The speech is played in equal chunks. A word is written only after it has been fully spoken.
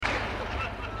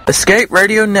Escape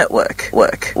Radio Network.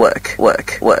 Work.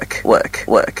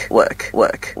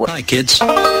 Hi, kids.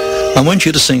 I want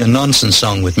you to sing a nonsense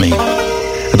song with me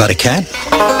about a cat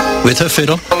with her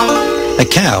fiddle, a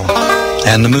cow,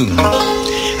 and the moon,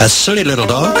 a silly little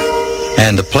dog,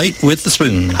 and a plate with the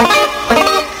spoon.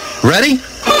 Ready?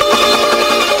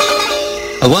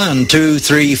 1, 2,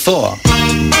 3, 4.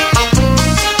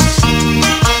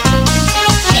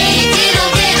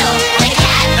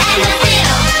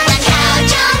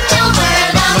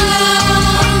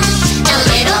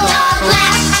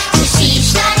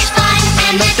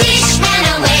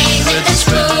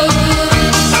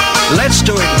 Let's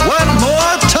do it one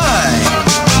more time.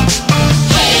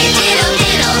 Hey diddle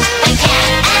diddle, the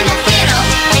cat and the fiddle,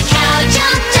 the cow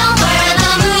jumped over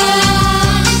the moon.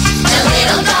 The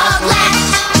little dog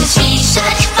laughed to see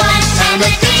such fun, and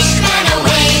the fish ran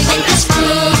away with the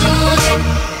spoon.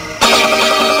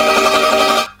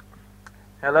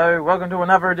 Hello, welcome to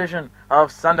another edition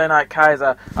of Sunday Night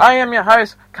Kaiser. I am your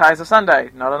host, Kaiser Sunday,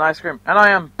 not an ice cream, and I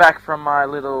am back from my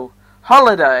little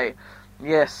holiday.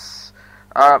 Yes.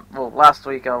 Well, last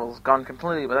week I was gone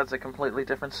completely, but that's a completely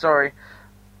different story.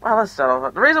 Well, let's start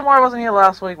off. The reason why I wasn't here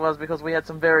last week was because we had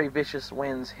some very vicious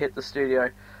winds hit the studio.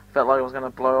 Felt like it was going to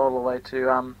blow all the way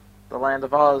to, the land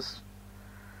of Oz.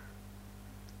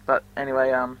 But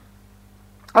anyway, I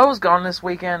was gone this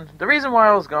weekend. The reason why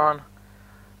I was gone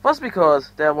was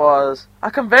because there was a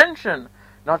convention.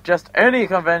 Not just any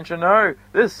convention, no.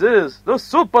 This is the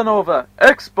Supernova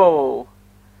Expo.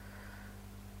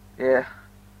 Yeah.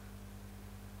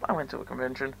 I went to a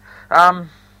convention. I'm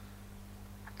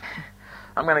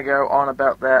going to go on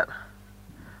about that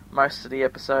most of the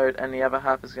episode, and the other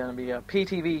half is going to be a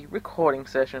PTV recording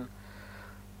session.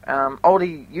 All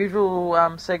the usual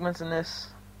segments in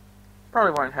this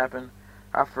probably won't happen.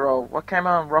 After all, what came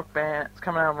out on Rock Band, it's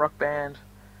coming out on Rock Band,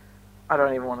 I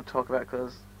don't even want to talk about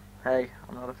because, hey,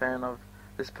 I'm not a fan of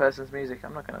this person's music.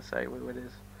 I'm not going to say who it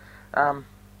is. Can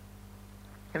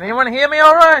anyone hear me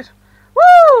alright?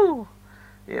 Woo!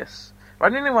 Yes.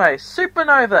 But anyway,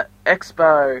 Supernova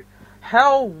Expo.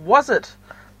 How was it?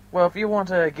 Well, if you want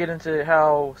to get into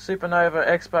how Supernova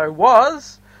Expo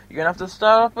was, you're going to have to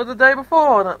start off with the day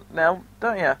before now,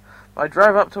 don't you? I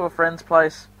drove up to a friend's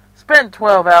place, spent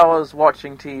 12 hours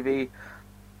watching TV,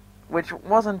 which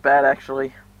wasn't bad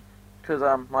actually, because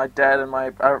my dad and my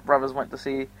brothers went to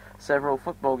see several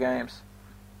football games.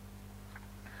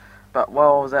 But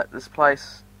while I was at this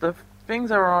place, the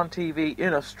things that were on TV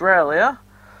in Australia,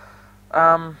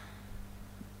 there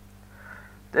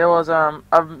was a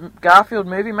Garfield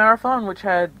movie marathon which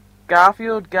had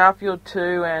Garfield, Garfield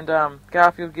 2, and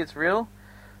Garfield Gets Real.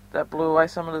 That blew away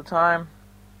some of the time.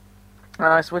 And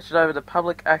I switched it over to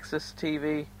public access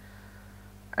TV.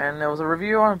 And there was a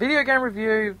review on video game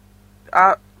review,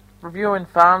 art review in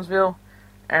Farmsville,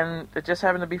 and it just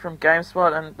happened to be from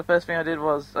GameSpot. And the first thing I did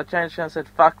was I changed it and said,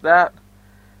 "Fuck that."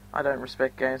 I don't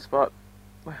respect GameSpot.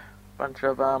 Bunch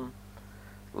of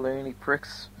loony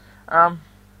pricks.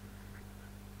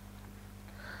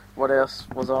 What else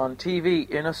was on TV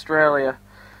in Australia?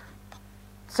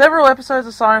 Several episodes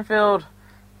of Seinfeld,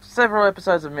 several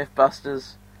episodes of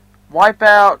Mythbusters,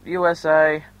 Wipeout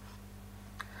USA,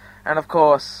 and of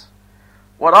course,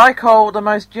 what I call the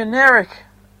most generic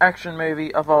action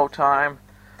movie of all time,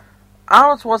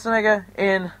 Arnold Schwarzenegger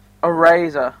in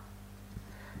Eraser.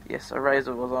 Yes,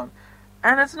 Eraser was on.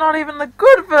 And it's not even the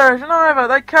good version either.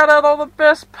 They cut out all the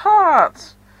best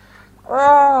parts.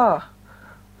 For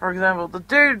example, the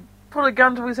dude put a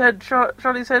gun to his head,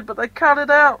 shot his head, but they cut it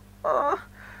out.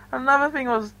 Another thing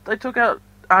was they took out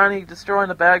Arnie destroying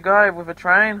the bad guy with a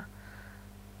train.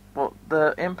 Well,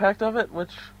 the impact of it,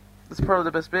 which is probably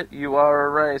the best bit. You are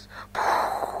erased.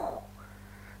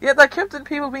 Yeah, they kept in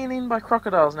people being eaten by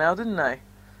crocodiles now, didn't they?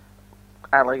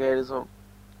 Alligators or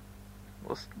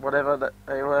whatever that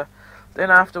they were. Then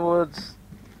afterwards,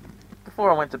 before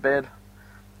I went to bed,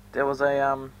 there was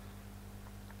a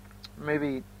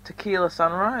movie, Tequila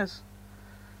Sunrise,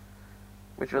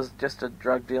 which was just a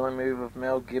drug dealing movie of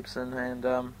Mel Gibson and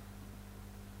the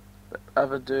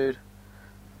other dude,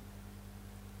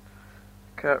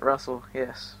 Kurt Russell.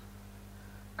 Yes,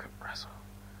 Kurt Russell.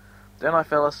 Then I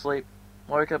fell asleep,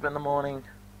 woke up in the morning,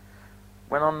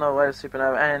 went on the way to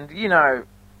Supernova, and you know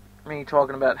me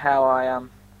talking about how I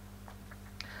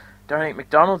don't eat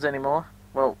McDonald's anymore.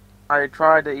 Well, I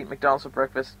tried to eat McDonald's for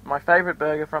breakfast. My favourite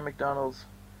burger from McDonald's,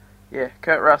 yeah,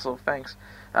 Kurt Russell, thanks.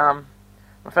 My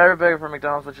favourite burger from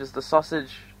McDonald's, which is the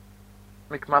sausage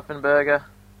McMuffin burger,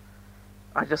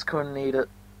 I just couldn't eat it.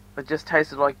 It just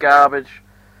tasted like garbage,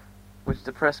 which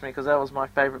depressed me because that was my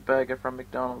favourite burger from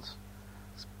McDonald's.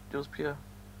 It was pure.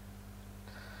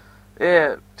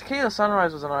 Yeah, Tequila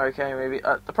Sunrise was an okay movie.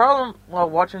 The problem while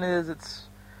watching it is it's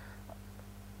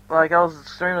like I was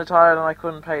extremely tired and I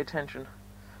couldn't pay attention.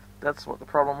 That's what the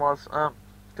problem was.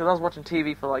 Because I was watching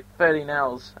TV for like 13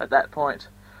 hours at that point.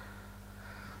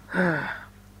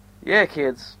 Yeah,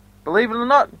 kids. Believe it or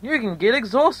not, you can get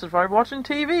exhausted by watching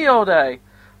TV all day.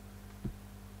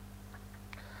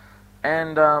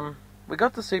 And we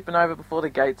got to Supernova before the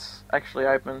gates actually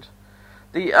opened.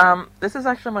 This is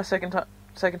actually my second time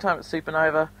at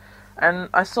Supernova, and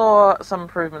I saw some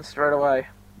improvements straight away.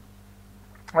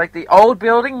 Like the old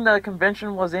building the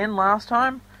convention was in last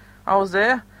time I was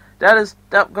there,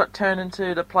 that got turned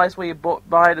into the place where you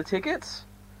buy the tickets,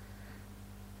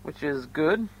 which is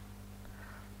good.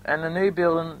 And the new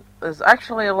building is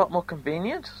actually a lot more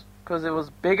convenient because it was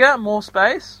bigger, more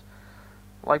space,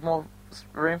 like more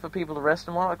room for people to rest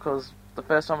and whatnot. Because the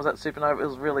first time I was at Supernova, it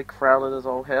was really crowded as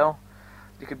all hell.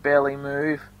 You could barely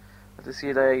move. But this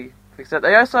year they fixed that.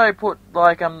 They also put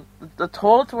like the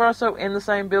toilets were also in the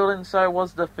same building, so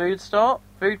was the food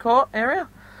court area.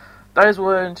 Those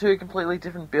were in two completely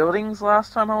different buildings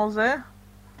last time I was there.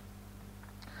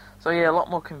 So yeah, a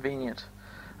lot more convenient.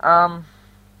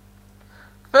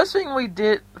 First thing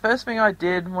I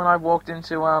did when I walked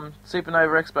into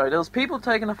Supernova Expo, there was people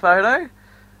taking a photo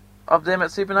of them at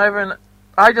Supernova, and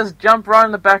I just jumped right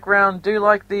in the background, do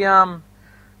like the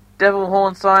devil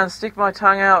horn sign, stick my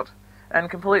tongue out, and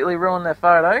completely ruin their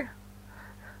photo.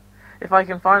 If I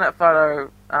can find that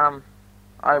photo,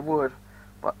 I would.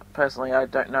 But personally, I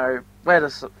don't know where to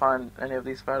find any of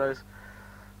these photos.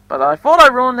 But I thought I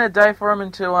ruined their day for them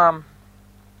until while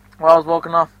I was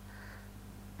walking off,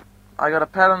 I got a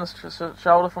pat on the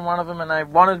shoulder from one of them, and they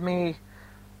wanted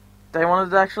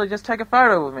to actually just take a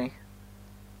photo with me.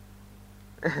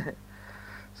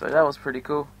 So that was pretty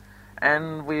cool.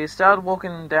 And we started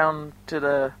walking down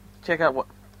to check out what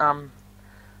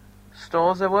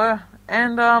stores there were.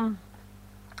 And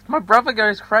my brother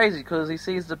goes crazy because he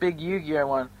sees the big Yu-Gi-Oh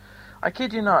one. I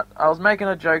kid you not, I was making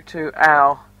a joke to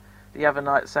Al the other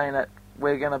night saying that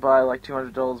we're going to buy like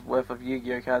 $200 worth of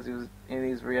Yu-Gi-Oh cards. He was, in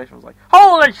his reaction was like,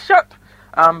 holy shit!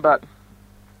 But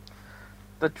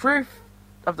the truth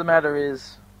of the matter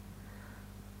is,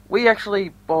 we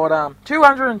actually bought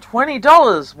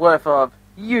 $220 worth of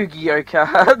Yu-Gi-Oh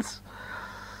cards.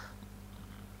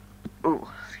 Ooh,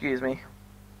 excuse me.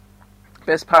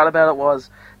 Best part about it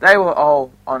was they were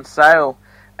all on sale.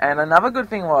 And another good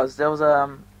thing was there was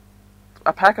a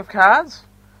pack of cards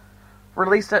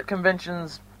released at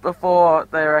conventions before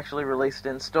they were actually released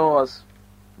in stores,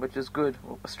 which is good.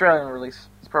 Well, Australian release.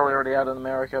 It's probably already out in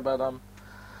America, but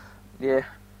yeah,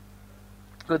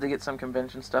 good to get some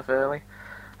convention stuff early.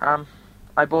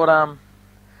 I bought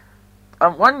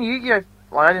one Yu-Gi-Oh.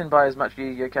 Well, I didn't buy as much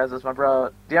Yu-Gi-Oh cards as my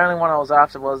brother. The only one I was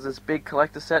after was this big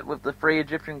collector set with the free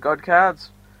Egyptian god cards.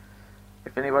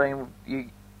 If anybody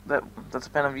that's a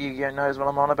fan of Yu-Gi-Oh knows what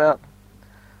I'm on about,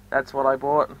 that's what I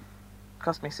bought. It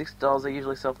cost me $60. They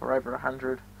usually sell for over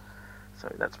 $100,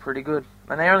 so that's pretty good.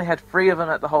 And they only had 3 of them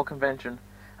at the whole convention,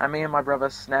 and me and my brother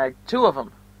snagged 2 of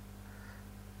them.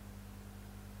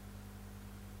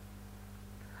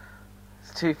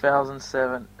 It's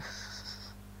 2007.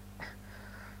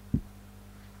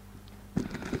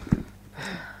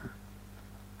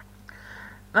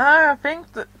 No, I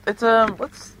think that it's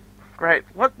what's great.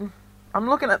 What I'm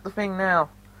looking at the thing now.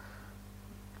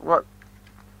 What?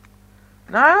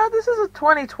 No, this is a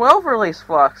 2012 release,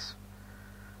 Flux.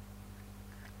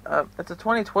 It's a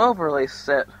 2012 release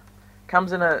set.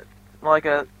 Comes in a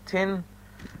tin,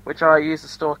 which I use to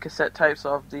store cassette tapes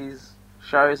of these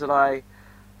shows that I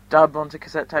dub onto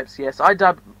cassette tapes. Yes, I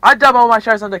dub all my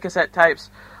shows onto cassette tapes.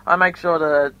 I make sure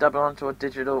to dub it onto a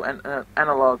digital and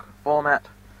analog format.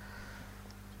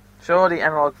 Sure, the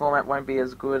analog format won't be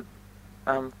as good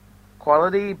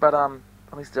quality, but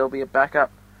at least there'll be a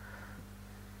backup.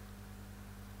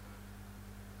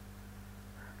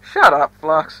 Shut up,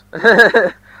 Flux.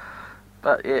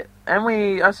 But yeah, and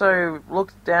we also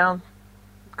looked down,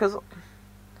 because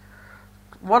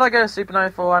what I go to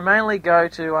Supernova for, I mainly go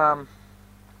to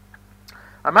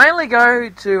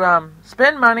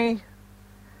spend money,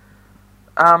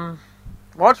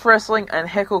 watch wrestling, and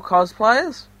heckle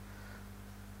cosplayers.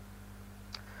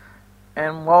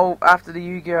 And while after the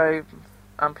Yu-Gi-Oh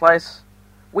place,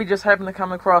 we just happened to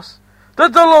come across the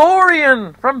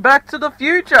DeLorean from Back to the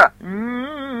Future.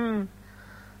 And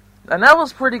that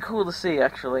was pretty cool to see,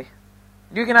 actually.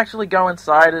 You can actually go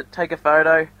inside it, take a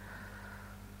photo.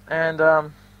 And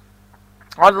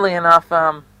oddly enough,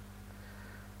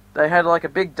 they had like a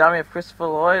big dummy of Christopher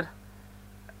Lloyd.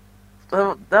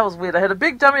 That was weird. They had a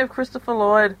big dummy of Christopher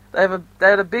Lloyd. They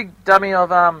had a big dummy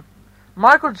of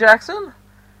Michael Jackson.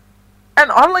 And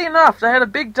oddly enough, they had a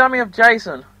big dummy of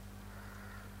Jason.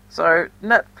 So, in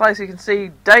that place you can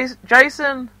see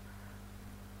Jason,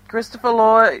 Christopher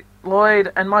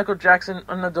Lloyd, and Michael Jackson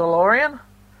in the DeLorean.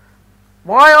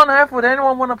 Why on earth would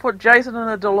anyone want to put Jason in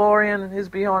the DeLorean is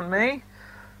beyond me.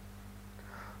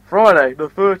 Friday the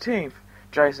 13th,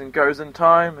 Jason goes in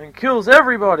time and kills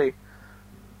everybody.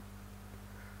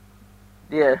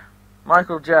 Yeah,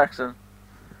 Michael Jackson.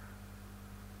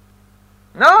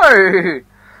 No!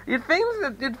 You'd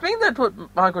think they'd put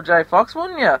Michael J. Fox,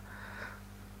 wouldn't you?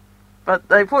 But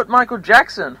they put Michael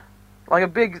Jackson. Like a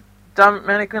big dumb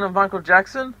mannequin of Michael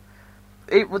Jackson.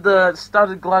 With the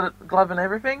studded glove and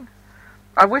everything.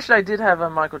 I wish they did have a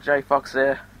Michael J. Fox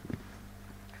there.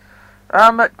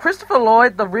 Christopher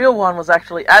Lloyd, the real one, was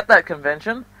actually at that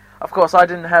convention. Of course, I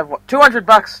didn't have,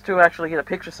 $200 to actually get a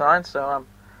picture signed, so,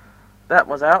 that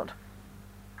was out.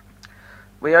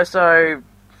 We also,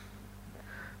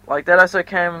 that also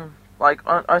came,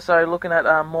 also looking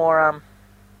at, more,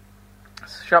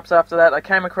 shops after that. I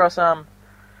came across, a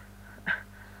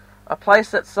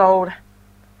place that sold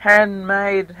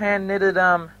hand-made, hand-knitted,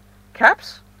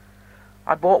 caps.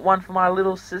 I bought one for my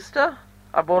little sister.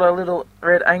 I bought a little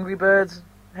red Angry Birds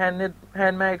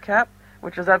handmade cap,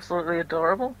 which was absolutely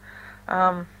adorable.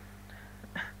 Bought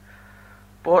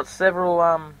several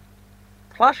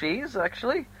plushies,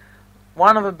 actually.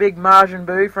 One of a big Majin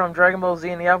Buu from Dragon Ball Z,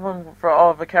 and the other one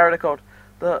of a character called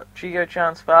the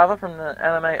Chigo-chan's father from the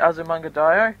anime Azumanga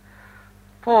Daioh.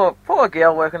 Poor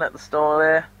girl working at the store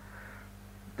there.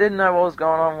 Didn't know what was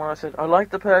going on when I said, I'd like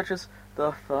to purchase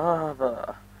the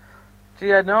father. She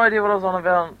had no idea what I was on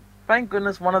about. Thank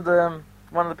goodness one of the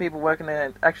people working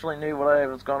there actually knew what I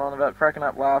was going on about, cracking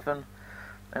up laughing,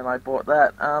 and I bought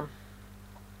that.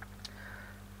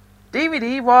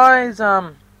 DVD-wise,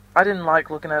 I didn't like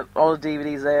looking at all the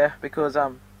DVDs there, because,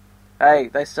 hey,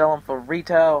 they sell them for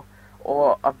retail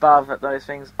or above at those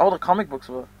things. All the comic books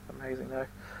were amazing, though.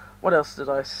 What else did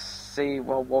I see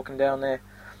while walking down there?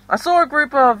 I saw a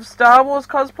group of Star Wars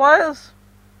cosplayers.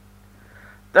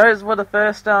 Those were the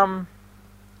first,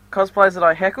 cosplays that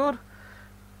I heckled.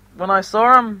 When I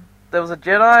saw them, there was a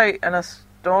Jedi and a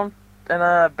Storm and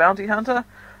a Bounty Hunter.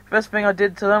 First thing I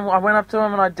did to them, I went up to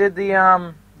them and I did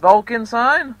the Vulcan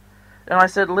sign, and I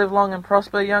said, "Live long and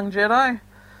prosper, young Jedi."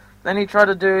 Then he tried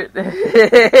to do it.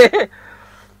 It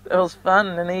was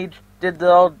fun, and he tried to do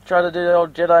the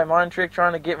old Jedi mind trick,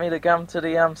 trying to get me to come to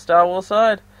the Star Wars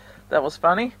side. That was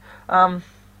funny. So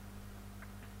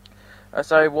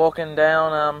walking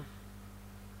down,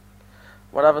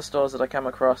 what other stores did I come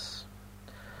across?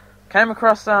 Came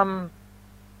across, of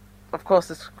course,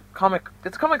 it's a comic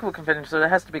book convention, so there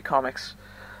has to be comics.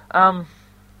 I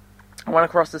went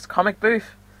across this comic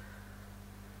booth.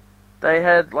 They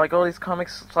had, all these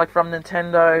comics, from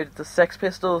Nintendo, the Sex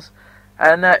Pistols,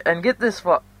 and get this,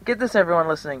 everyone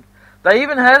listening. They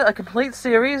even had a complete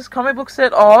series, comic book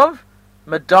set of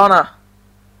Madonna.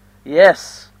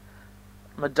 Yes.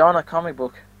 Madonna comic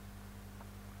book.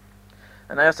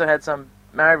 And they also had some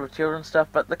Married with Children stuff,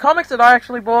 but the comics that I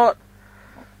actually bought,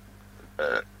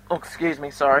 excuse me,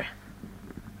 sorry,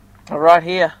 are right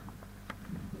here,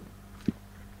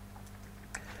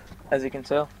 as you can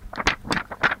tell.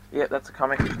 Yeah, that's a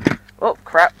comic. Oh,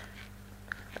 crap.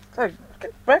 So,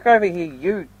 get back over here,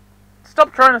 you.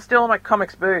 Stop trying to steal my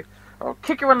comics, boo. I'll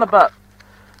kick you in the butt.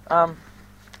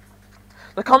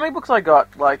 The comic books I got,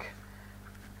 I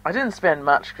didn't spend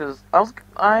much, because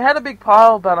I had a big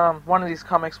pile, but, one of these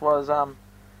comics was,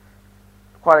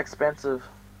 quite expensive.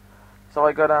 So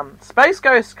I got Space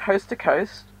Ghost Coast to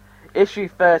Coast, issue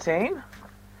 13.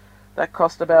 That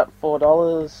cost about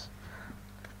 $4.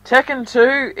 Tekken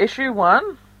 2, issue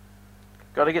 1.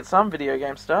 Gotta get some video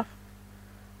game stuff.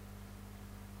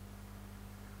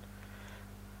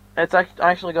 I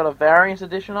actually got a variant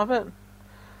edition of it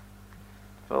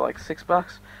for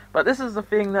 $6. But this is the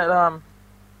thing that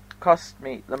cost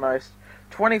me the most.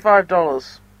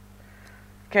 $25.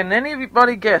 Can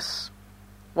anybody guess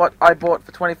what I bought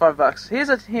for $25? Here's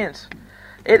a hint.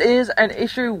 It is an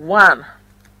issue 1.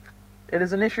 It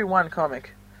is an issue 1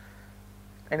 comic.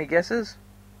 Any guesses?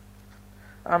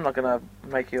 I'm not gonna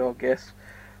make you all guess.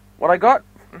 What I got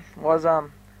was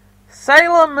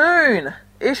Sailor Moon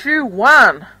issue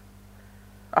 1.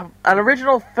 An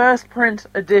original first print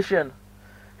edition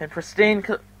in pristine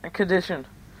condition.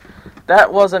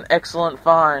 That was an excellent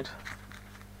find.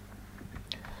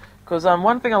 Because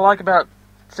one thing I like about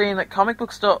seeing that comic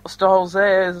book stalls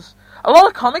there is a lot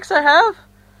of comics they have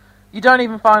you don't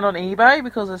even find on eBay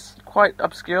because it's quite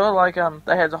obscure.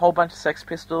 They had a whole bunch of Sex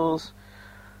Pistols.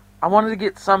 I wanted to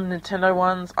get some Nintendo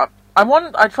ones.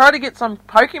 I tried to get some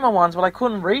Pokemon ones, but I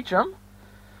couldn't reach them.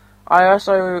 I was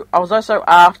also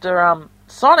after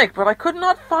Sonic, but I could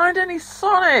not find any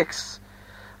Sonics.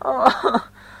 Oh,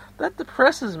 that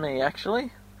depresses me,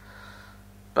 actually.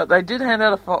 But they did hand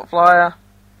out a flyer,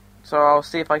 so I'll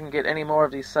see if I can get any more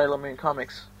of these Sailor Moon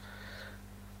comics,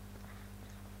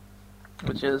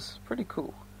 which is pretty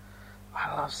cool.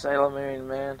 I love Sailor Moon,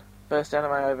 man. First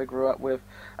anime I ever grew up with.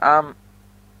 After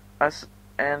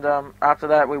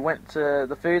that we went to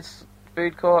the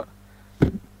food court.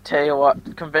 Tell you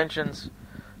what, conventions,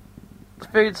 the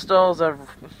food stalls are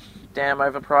damn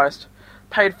overpriced.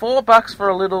 Paid $4 for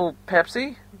a little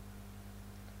Pepsi.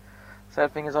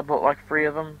 Sad thing is I bought like 3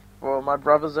 of them for my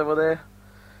brothers over there.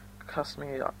 It cost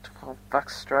me like $12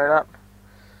 straight up.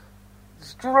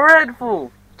 It's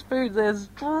dreadful. The food there's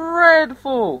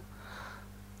dreadful.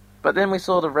 But then we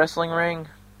saw the wrestling ring.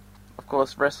 Of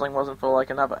course, wrestling wasn't for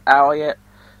like another hour yet,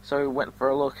 so we went for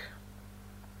a look.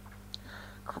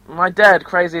 My dad,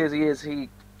 crazy as he is,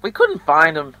 we couldn't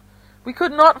find him. We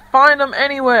could not find him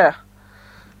anywhere.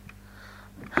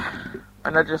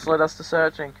 And that just led us to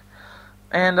searching.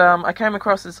 And I came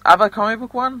across this other comic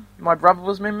book one. My brother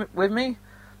was with me.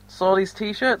 Saw these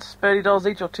t-shirts, $30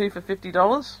 each or 2 for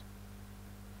 $50.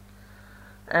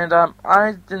 And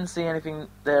I didn't see anything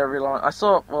there really. I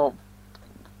saw, well,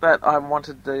 that I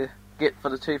wanted to get for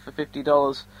the 2 for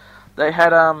 $50. They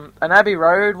had an Abbey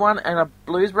Road one and a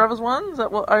Blues Brothers one that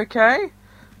were okay,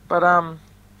 but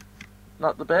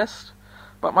not the best.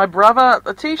 But my brother,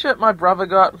 the t-shirt my brother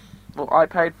got, well, I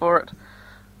paid for it,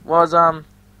 was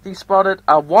he spotted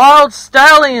a Wild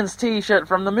Stallions t-shirt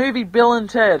from the movie Bill and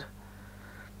Ted,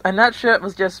 and that shirt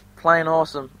was just plain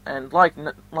awesome. And like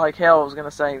hell, I was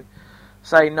gonna say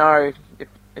no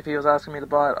if he was asking me to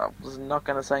buy it. I was not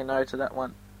gonna say no to that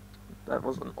one. That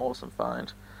was an awesome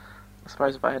find. I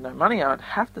suppose if I had no money, I would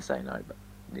have to say no, but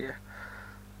yeah.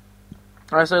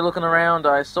 So looking around,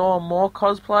 I saw more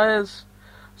cosplayers.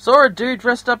 Saw a dude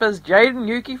dressed up as Jaden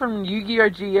Yuki from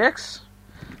Yu-Gi-Oh! GX.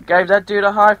 Gave that dude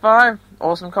a high five.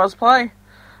 Awesome cosplay.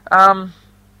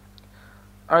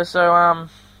 Also,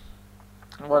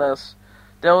 what else?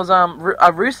 There was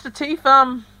a Rooster Teeth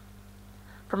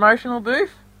promotional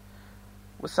booth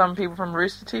with some people from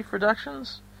Rooster Teeth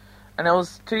Productions. And there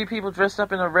was 2 people dressed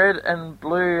up in a red and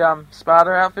blue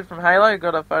Sparta outfit from Halo.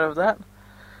 Got a photo of that.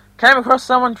 Came across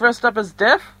someone dressed up as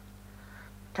Def.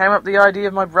 Came up the idea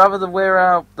of my brother to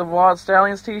wear the Wild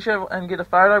Stallions t-shirt and get a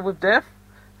photo with Def.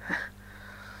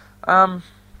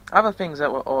 Other things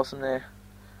that were awesome there.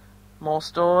 More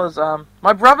stores.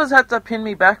 My brothers had to pin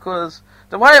me back because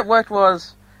the way it worked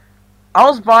was I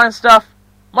was buying stuff,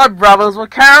 my brothers were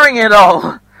carrying it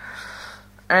all.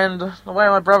 And the way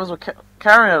my brothers were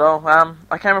carrying it all,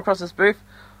 I came across this booth.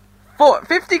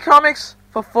 50 comics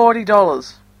for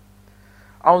 $40.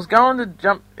 I was going to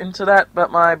jump into that,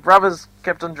 but my brothers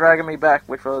kept on dragging me back,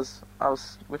 which was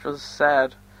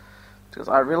sad, because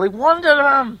I really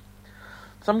wanted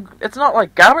it's not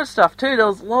like garbage stuff too. There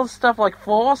was a lot of stuff like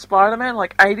Spider-Man,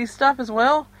 like 80s stuff as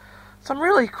well. Some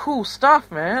really cool stuff,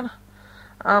 man.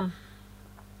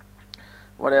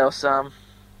 What else?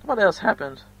 What else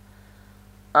happened?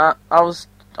 I was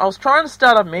trying to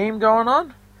start a meme going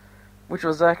on, which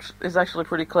is actually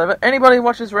pretty clever. Anybody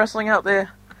watches wrestling out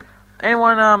there?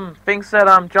 Anyone thinks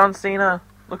that John Cena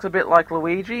looks a bit like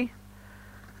Luigi?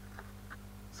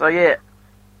 So yeah,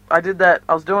 I did that.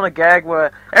 I was doing a gag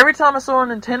where every time I saw a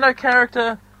Nintendo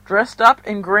character dressed up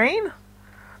in green,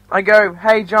 I go,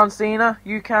 "Hey John Cena,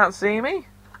 you can't see me."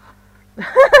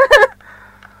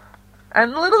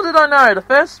 And little did I know, the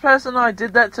first person I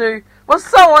did that to was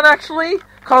someone actually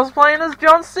cosplaying as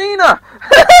John Cena.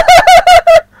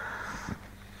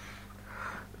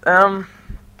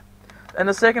 And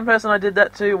the second person I did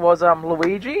that to was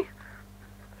Luigi.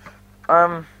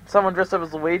 Someone dressed up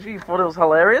as Luigi, thought it was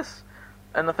hilarious.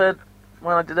 And the third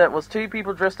one I did that was 2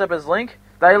 people dressed up as Link.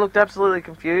 They looked absolutely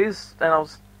confused, and I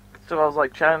was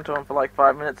like chatting to them for like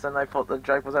 5 minutes, and they thought the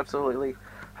joke was absolutely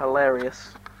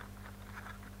hilarious,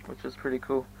 which is pretty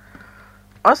cool.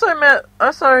 Also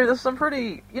there's some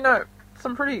pretty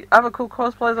other cool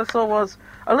cosplays I saw. Was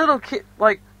a little kid,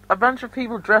 like a bunch of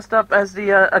people dressed up as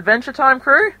the Adventure Time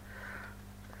crew,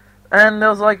 and there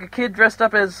was like a kid dressed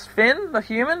up as Finn, the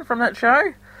human from that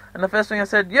show. And the first thing I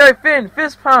said, "Yo Finn,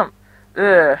 fist pump!"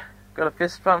 Ugh, got a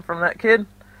fist pump from that kid.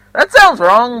 That sounds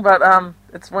wrong, but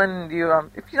it's when you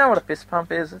if you know what a fist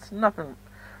pump is, it's nothing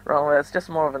wrong with it. It's just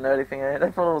more of a nerdy thing.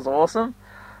 They thought it was awesome.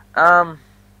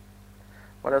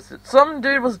 What else? Some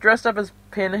dude was dressed up as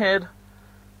Pinhead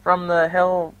from the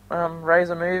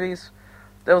Hellraiser movies.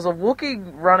 There was a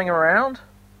Wookiee running around.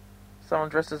 Someone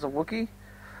dressed as a Wookiee.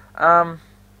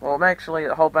 Well, actually,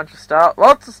 a whole bunch of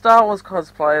lots of Star Wars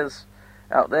cosplayers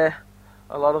out there.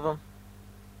 a lot of them.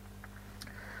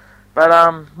 But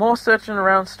more searching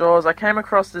around stores, I came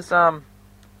across this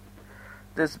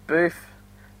this booth,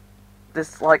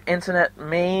 this like internet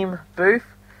meme booth,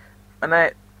 and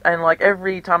like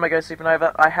every time I go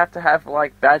Supernova, I have to have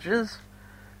like badges,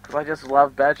 because I just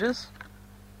love badges.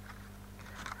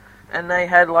 And they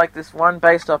had like this one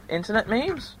based off internet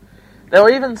memes. They were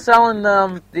even selling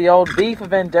the old V for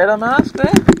Vendetta mask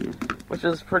there, which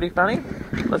is pretty funny.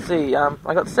 Let's see, I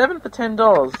got 7 for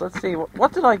 $10. Let's see,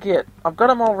 what did I get? I've got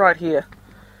them all right here.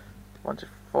 1, 2,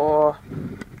 4,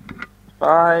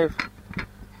 5,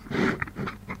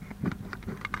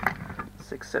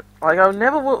 6, 7. Like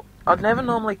I'd never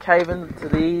normally cave into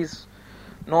these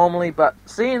normally, but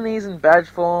seeing these in badge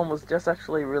form was just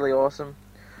actually really awesome.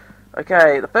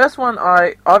 Okay, the first one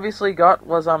I obviously got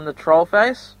was the troll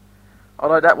face,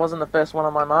 although that wasn't the first one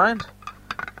on my mind.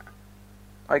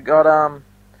 I got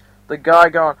the guy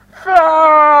going fuck.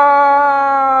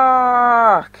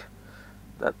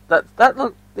 That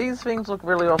look. These things look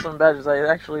really awesome in badges. They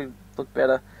actually look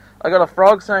better. I got a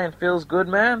frog saying "feels good,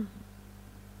 man."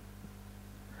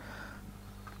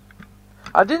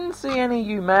 I didn't see any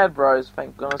 "you mad bros,"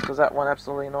 thank goodness, because that one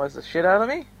absolutely annoys the shit out of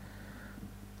me.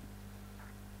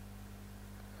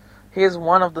 Here's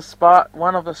one of the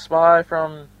spy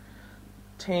from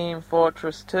Team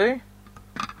Fortress 2.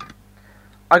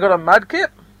 I got a Mudkip,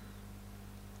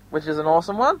 which is an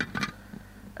awesome one,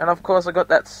 and of course I got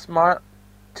that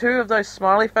two of those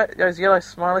those yellow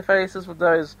smiley faces with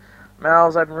those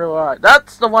mouths open real wide.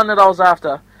 That's the one that I was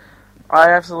after. I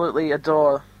absolutely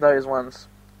adore those ones.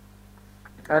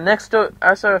 And next to it,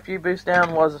 also a few booths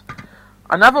down, was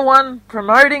another one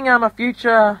promoting a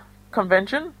future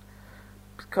convention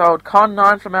called Con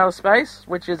 9 from Outer Space,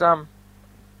 which is all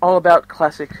about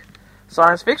classic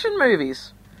science fiction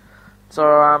movies.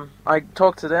 So I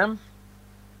talked to them,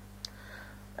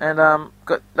 and I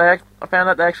found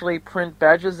out they actually print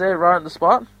badges there right on the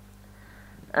spot,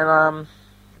 and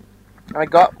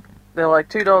they're like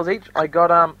 $2 each. I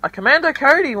got a Commando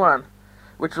Cody one,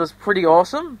 which was pretty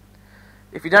awesome.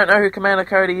 If you don't know who Commando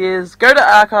Cody is, go to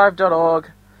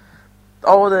archive.org.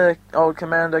 All the old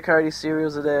Commando Cody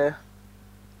serials are there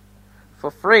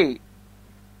for free.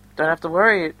 Don't have to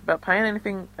worry about paying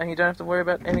anything, and you don't have to worry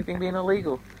about anything being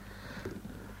illegal.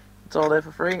 It's all there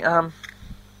for free.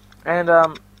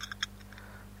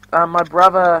 My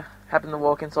brother happened to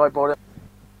walk in, so I bought it.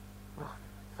 Oh,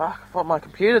 fuck, I thought my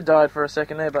computer died for a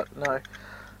second there, but no.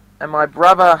 And my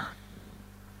brother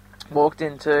walked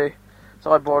in too,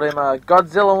 so I bought him a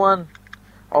Godzilla one,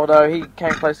 although he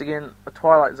came close to getting a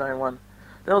Twilight Zone one.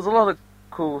 There was a lot of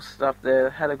cool stuff there.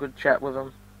 Had a good chat with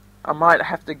him. I might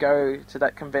have to go to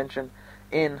that convention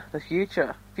in the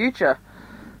future.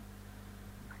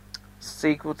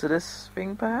 Sequel to this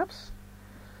thing, perhaps?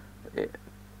 Yeah,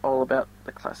 all about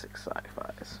the classic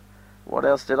sci-fis. What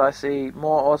else did I see?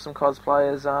 More awesome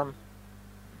cosplayers.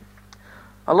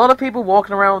 A lot of people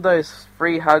walking around with those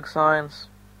free hug signs.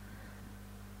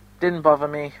 Didn't bother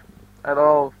me at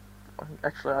all.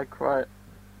 Actually, I cried.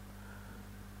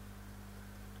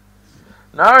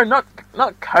 No, not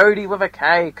Cody with a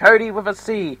K. Cody with a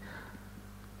C.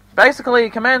 Basically,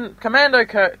 Commando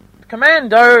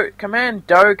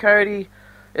Cody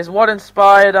is what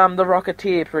inspired the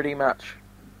Rocketeer, pretty much.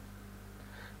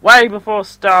 Way before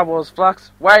Star Wars,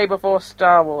 Flux. Way before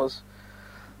Star Wars.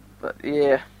 But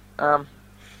yeah, where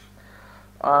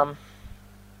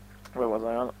was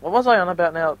I on? What was I on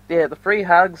about now? Yeah, the free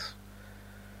hugs.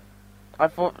 I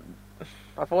thought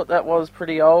that was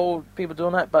pretty old, people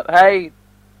doing that, but hey,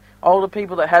 all the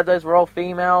people that had those were all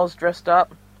females dressed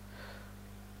up.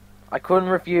 I couldn't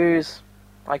refuse.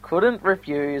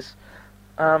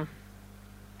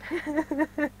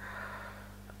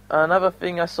 Another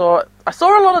thing I saw a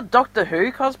lot of Doctor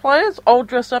Who cosplayers, all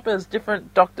dressed up as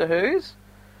different Doctor Who's.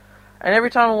 And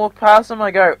every time I walk past them, I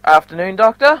go, "Afternoon,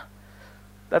 Doctor."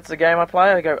 That's the game I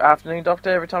play. I go, "Afternoon, Doctor,"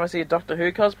 every time I see a Doctor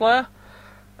Who cosplayer.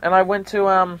 And I went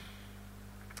to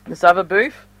this other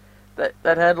booth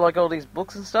that had like all these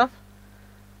books and stuff.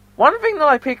 One thing that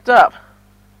I picked up,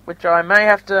 which I may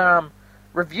have to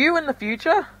review in the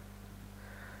future,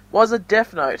 was a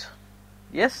Death Note.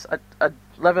 Yes, a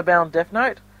leather-bound Death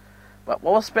Note. But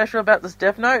what was special about this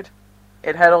Death Note?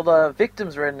 It had all the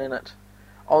victims written in it.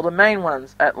 All the main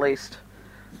ones, at least.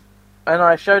 And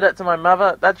I showed that to my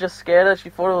mother. That just scared her. She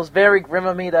thought it was very grim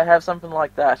of me to have something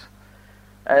like that.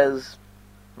 As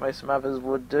most mothers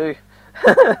would do.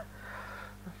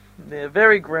 Yeah,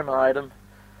 very grim item.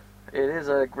 It is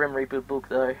a Grim Reaper book,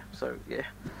 though. So, yeah.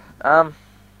 I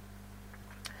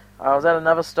was at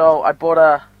another stall. I bought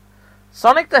a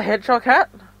Sonic the Hedgehog hat.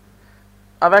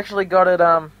 I've actually got it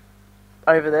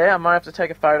over there. I might have to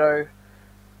take a photo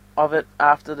of it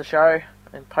after the show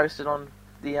and post it on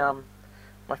the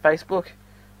my Facebook.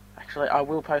 Actually, I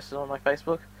will post it on my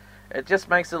Facebook. It just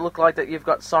makes it look like that you've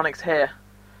got Sonic's hair.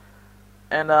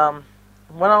 And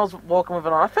when I was walking with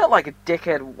it on, I felt like a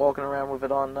dickhead walking around with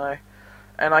it on, though.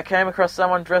 And I came across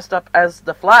someone dressed up as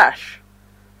the Flash.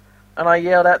 And I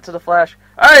yelled out to the Flash,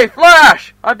 "Hey,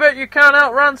 Flash! I bet you can't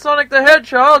outrun Sonic the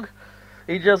Hedgehog!"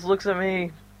 He just looks at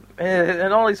me,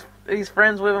 and all his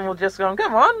friends with him were just going,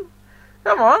 Come on,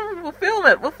 we'll film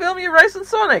it. We'll film you racing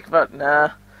Sonic." But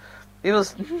nah, he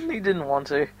didn't want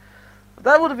to. But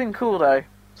that would have been cool, though.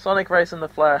 Sonic racing the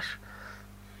Flash.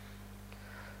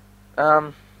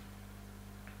 What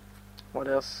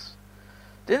else?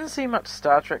 Didn't see much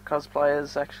Star Trek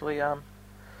cosplayers, actually.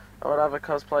 What other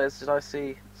cosplayers did I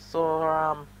see?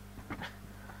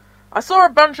 I saw a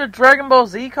bunch of Dragon Ball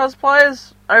Z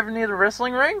cosplayers over near the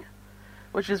wrestling ring,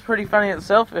 which is pretty funny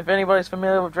itself, if anybody's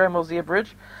familiar with Dragon Ball Z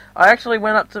Abridged. I actually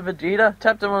went up to Vegeta,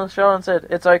 tapped him on the shoulder and said,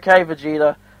 "It's okay,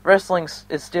 Vegeta. Wrestling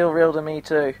is still real to me,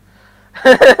 too."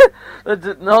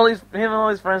 And all him and all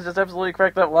his friends just absolutely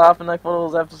cracked up laughing. They thought it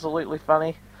was absolutely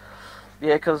funny.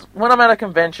 Yeah, because when I'm at a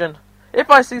convention, if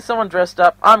I see someone dressed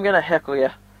up, I'm going to heckle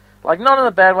you. Like, not in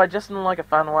a bad way, just in like a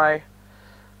fun way.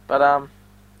 But I'm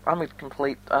a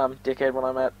complete dickhead when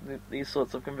I'm at these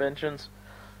sorts of conventions.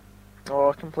 Or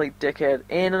a complete dickhead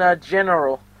in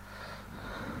general.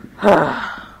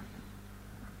 But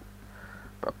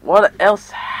what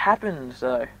else happened,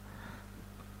 though? It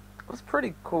was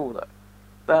pretty cool, though.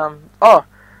 I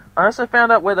also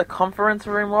found out where the conference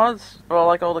room was for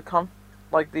like all the talks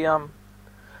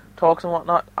and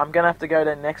whatnot. I'm gonna have to go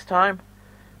there next time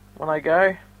when I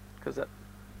go, because that's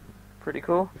pretty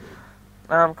cool.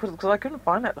 Because I couldn't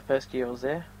find that the first year I was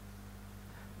there.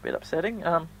 A bit upsetting.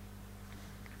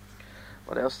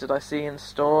 What else did I see in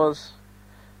stores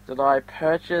that I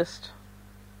purchased?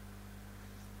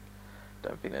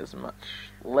 Don't think there's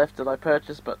much left that I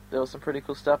purchased, but there was some pretty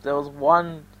cool stuff. There was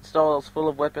one store that was full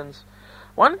of weapons.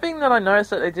 One thing that I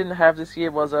noticed that they didn't have this year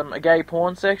was a gay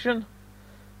porn section.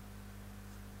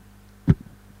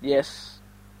 Yes,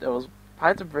 there was. I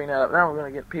had to bring that up. Now we're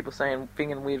going to get people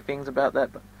thinking weird things about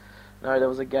that, but no, there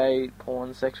was a gay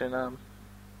porn section.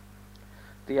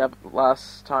 The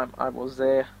last time I was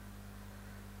there.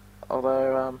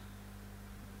 Although,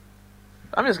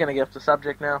 I'm just going to get off the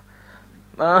subject now.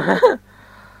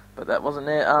 But that wasn't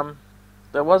it.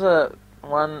 There was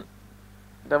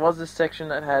this section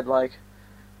that had like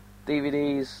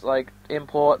DVDs, like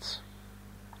imports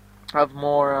of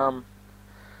more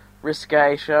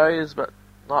risque shows, but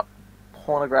not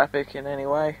pornographic in any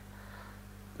way.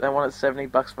 They wanted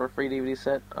 $70 for a free DVD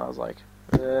set. I was like,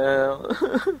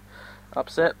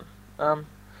 upset.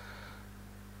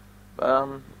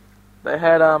 They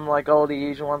had like all the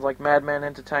usual ones like Madman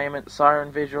Entertainment,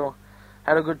 Siren Visual.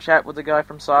 Had a good chat with the guy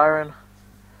from Siren.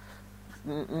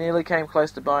 Nearly came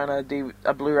close to buying a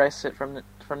Blu-ray set from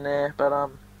there, but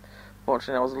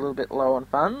fortunately I was a little bit low on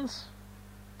funds.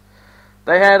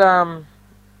 They had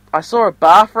I saw a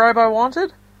bathrobe I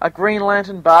wanted, a Green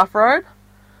Lantern bathrobe.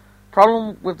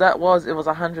 Problem with that was it was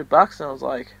 $100, and I was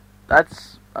like,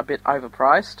 that's a bit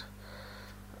overpriced.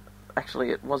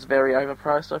 Actually, it was very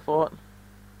overpriced, I thought.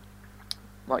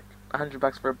 Like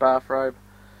 $100 for a bathrobe,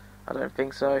 I don't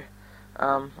think so.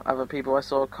 Other people I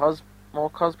saw more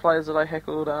cosplayers that I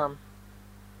heckled.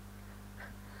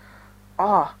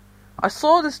 I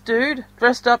saw this dude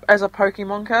dressed up as a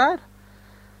Pokemon card.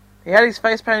 He had his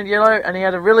face painted yellow, and he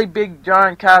had a really big,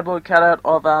 giant cardboard cutout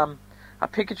of a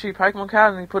Pikachu Pokemon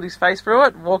card, and he put his face through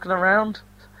it, walking around.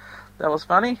 That was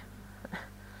funny.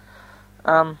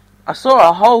 I saw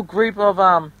a whole group of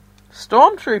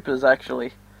stormtroopers,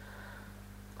 actually.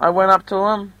 I went up to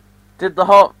them, did the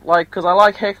whole, because I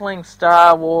like heckling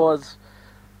Star Wars.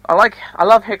 I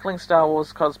love heckling Star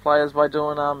Wars cosplayers by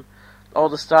doing all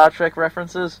the Star Trek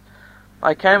references.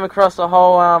 I came across a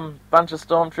whole bunch of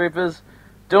stormtroopers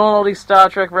doing all these Star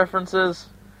Trek references.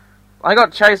 I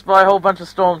got chased by a whole bunch of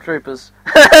stormtroopers.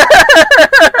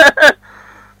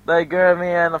 They grabbed me,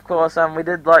 and of course we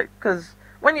did because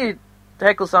when you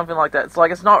heckle something like that,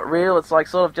 it's not real, it's like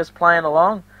sort of just playing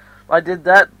along. I did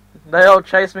that. They all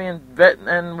chased me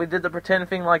and we did the pretend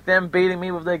thing like them beating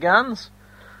me with their guns.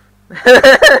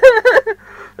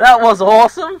 That was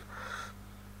awesome.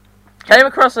 Came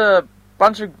across a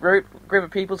bunch of group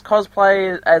of people's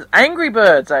cosplay as Angry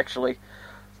Birds, actually.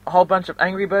 A whole bunch of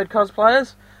Angry Bird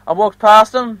cosplayers. I walked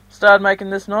past them, started making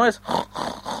this noise,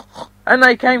 and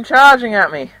they came charging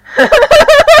at me.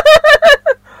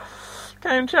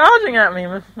 Came charging at me,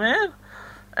 man.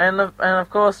 And of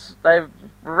course, they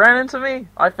ran into me.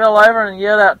 I fell over and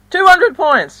yelled out, 200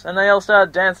 points! And they all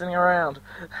started dancing around.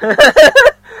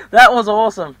 That was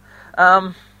awesome.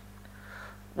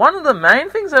 One of the main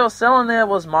things they were selling there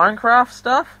was Minecraft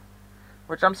stuff,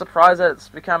 which I'm surprised that it's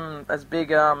become as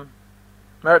big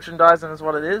merchandising as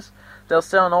what it is. They were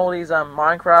selling all these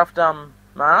Minecraft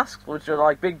masks, which are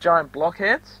like big giant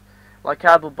blockheads, like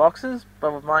cardboard boxes,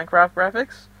 but with Minecraft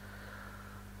graphics.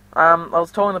 I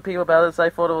was talking to people about it, they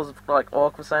thought it was like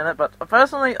awkward saying it, but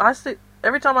personally,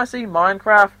 every time I see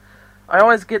Minecraft, I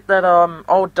always get that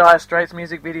old Dire Straits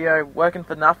music video, Working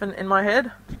for Nothing, in my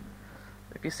head.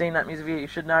 If you've seen that music video, you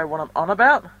should know what I'm on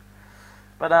about.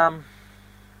 But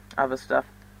other stuff.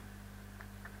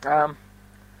 Yeah,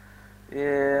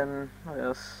 what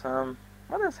else?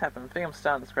 What else happened? I think I'm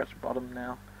starting to scratch the bottom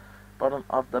now. Bottom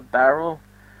of the barrel.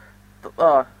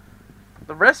 The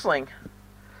wrestling.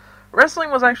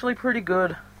 Wrestling was actually pretty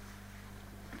good.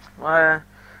 I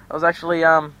was actually,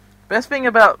 best thing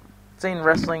about seeing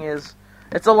wrestling is,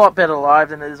 it's a lot better live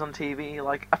than it is on TV,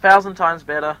 like 1,000 times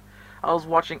better. I was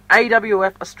watching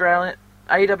AWF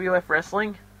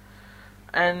Wrestling,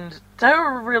 and they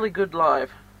were really good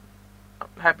live. I'm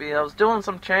happy. I was doing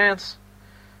some chants.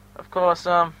 Of course,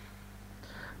 got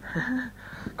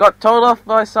told off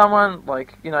by someone,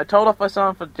 told off by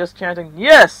someone for just chanting,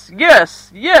 yes,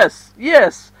 yes, yes,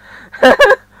 yes.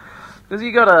 Because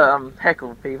you gotta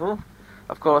heckle people.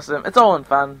 Of course, it's all in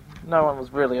fun. No one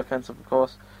was really offended,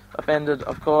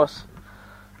 of course.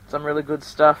 Some really good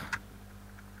stuff.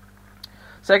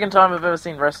 Second time I've ever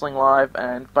seen wrestling live,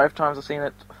 and both times I've seen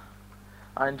it,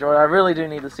 I enjoyed it. I really do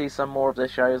need to see some more of their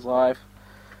shows live.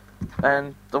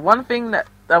 And the one thing that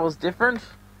was different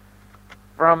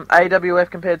from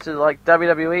AWF compared to like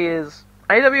WWE is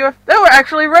AWF, they were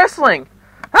actually wrestling.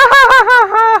 Ha ha ha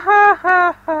ha ha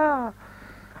ha ha.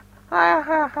 Ha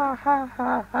ha ha ha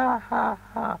ha ha ha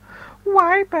ha.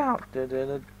 Wipe out.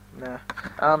 Nah.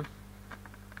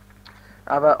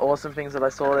 Other awesome things that I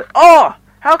saw there. Oh!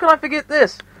 How can I forget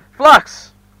this?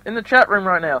 Flux! In the chat room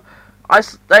right now.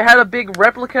 They had a big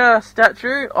replica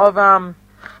statue of,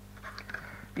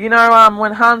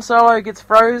 when Han Solo gets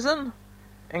frozen?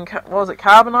 In, what was it,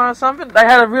 Carbonite or something? They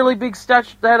had a really big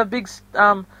statue, they had a big,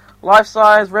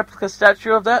 life-size replica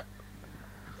statue of that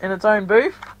in its own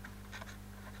booth.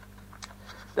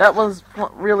 That was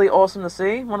really awesome to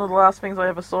see. One of the last things I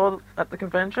ever saw at the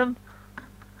convention.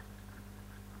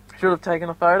 Should have taken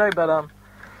a photo, but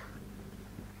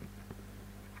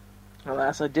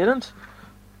alas, I didn't.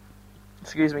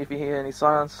 Excuse me if you hear any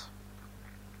silence.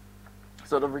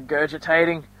 Sort of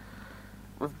regurgitating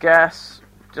with gas.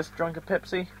 Just drunk a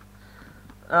Pepsi.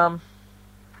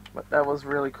 But that was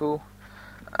really cool.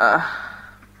 The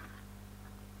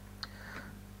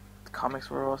comics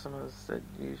were awesome as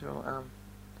usual.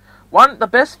 One of the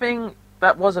best things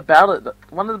I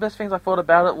thought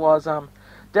about it was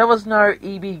there was no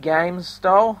EB Games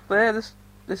style there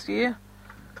this year,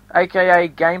 aka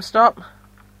GameStop.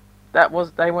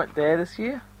 They weren't there this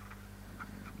year,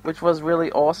 which was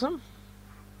really awesome.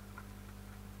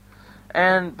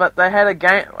 But they had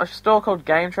a store called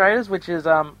Game Traders, which is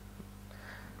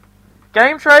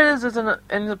Game Traders is an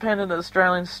independent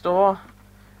Australian store,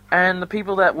 and the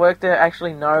people that work there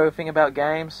actually know a thing about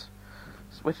games,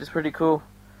 which is pretty cool.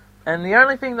 And the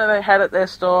only thing that they had at their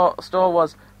store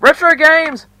was retro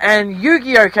games and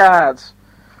Yu-Gi-Oh cards,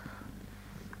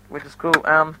 which is cool.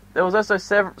 There was also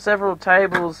several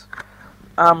tables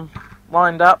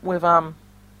lined up with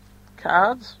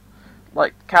cards,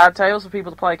 like card tables for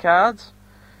people to play cards,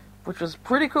 which was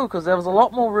pretty cool because there was a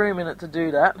lot more room in it to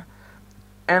do that.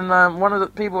 And one of the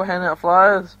people handing out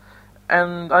flyers,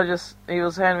 and he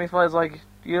was handing me flyers like,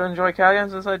 "You enjoy card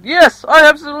games?" I said, "Yes, I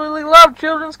absolutely love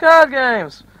children's card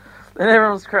games." And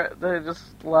everyone they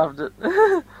just loved it.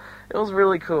 It was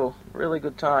really cool, really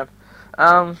good time.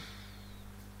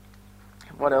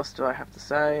 What else do I have to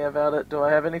say about it? Do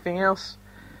I have anything else?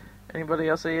 Anybody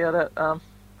else hear that?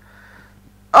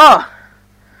 On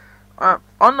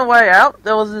the way out,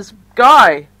 there was this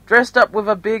guy dressed up with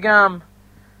a big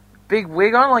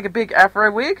wig on, like a big afro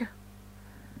wig.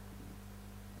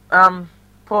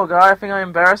 Poor guy, I think I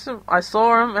embarrassed him. I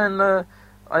saw him and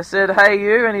I said, "Hey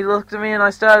you," and he looked at me and I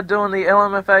started doing the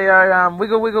LMFAO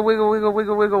wiggle wiggle wiggle wiggle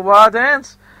wiggle wiggle wah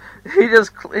dance. He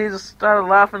just started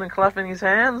laughing and clapping his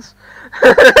hands.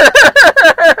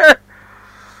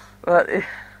 But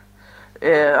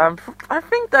yeah, I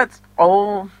think that's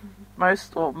or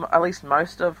at least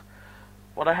most of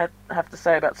what I have to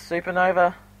say about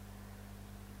Supernova.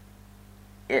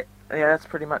 Yeah, that's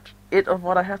pretty much it of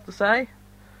what I have to say.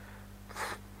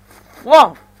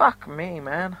 Whoa, fuck me,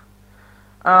 man.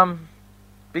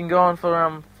 been going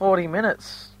for 40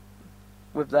 minutes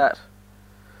with that.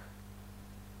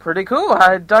 Pretty cool.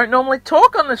 I don't normally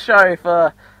talk on the show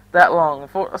for that long,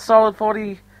 for a solid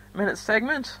 40-minute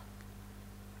segment.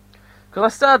 Because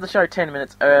I started the show 10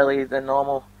 minutes early than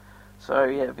normal. So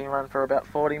yeah, it's been running for about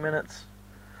 40 minutes.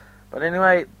 But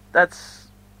anyway, that's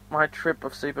my trip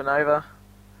of Supernova.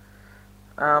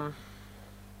 Don't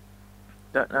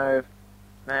know if...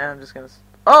 Nah, I'm just gonna...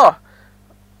 Oh!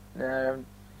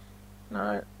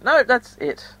 No, that's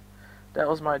it. That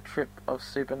was my trip of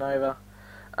Supernova.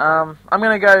 I'm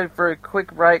gonna go for a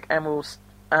quick break and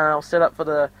I'll set up for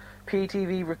the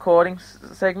PTV recording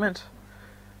segment.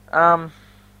 I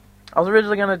was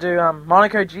originally gonna do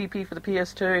Monaco GP for the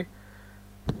PS2,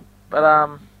 but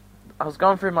I was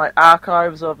going through my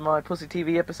archives of my Pussy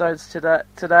TV episodes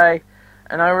today,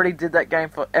 and I already did that game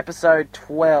for episode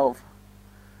 12.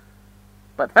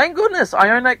 But thank goodness, I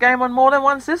own that game on more than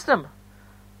one system.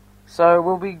 So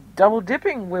we'll be double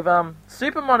dipping with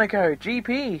Super Monaco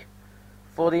GP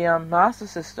for the Master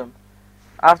System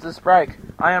after this break.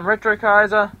 I am Retro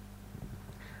Kaiser.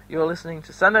 You're listening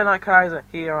to Sunday Night Kaiser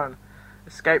here on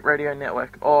Escape Radio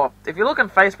Network. Or if you look on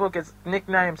Facebook, it's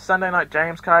nicknamed Sunday Night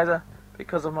James Kaiser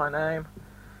because of my name.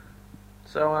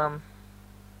 So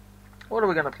what are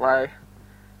we gonna play?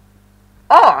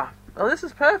 Oh, well, this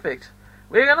is perfect.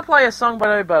 We're gonna play a song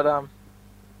by but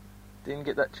didn't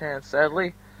get that chance,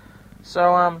 sadly.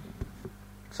 So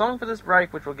song for this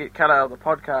break, which will get cut out of the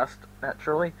podcast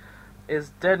naturally,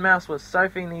 is Deadmau5 with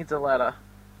Sophie Needs a Ladder.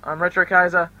 I'm Retro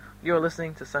Kaiser. You're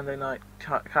listening to Sunday Night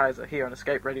Kaiser here on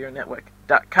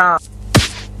EscapeRadioNetwork.com.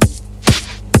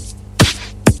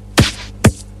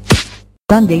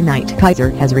 Sunday Night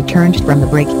Kaiser has returned from the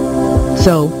break.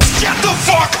 So, get the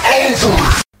fuck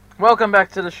over! Welcome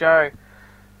back to the show.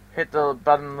 Hit the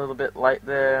button a little bit late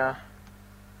there.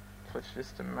 Switch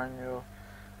this to manual.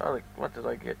 Oh, what did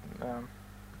I get?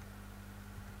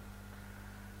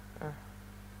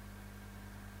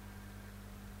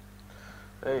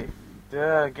 Hey,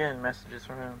 again, messages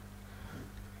from him.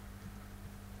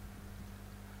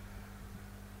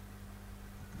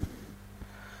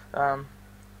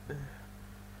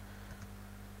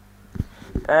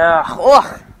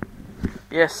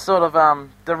 Yes, sort of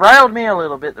derailed me a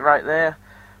little bit right there,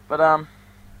 but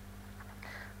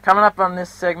coming up on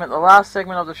this segment, the last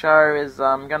segment of the show is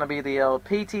going to be the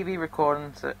PTV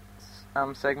recording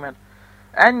segment.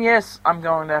 And yes, I'm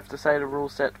going to have to say the rule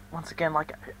set once again,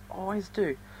 like I always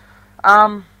do.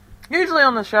 Usually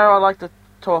on the show, I like to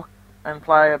talk and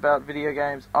play about video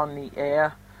games on the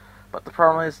air, but the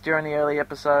problem is during the early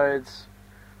episodes,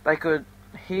 they could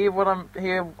hear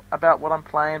about what I'm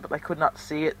playing, but they could not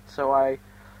see it. So I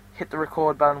hit the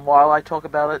record button while I talk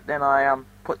about it. Then I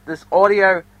put this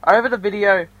audio over the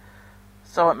video,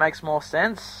 so it makes more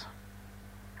sense.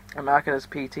 And mark it as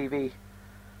PTV.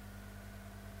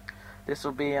 This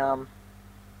will be, I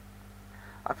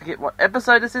forget what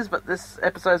episode this is, but this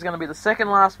episode is going to be the second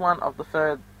last one of the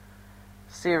third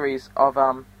series of,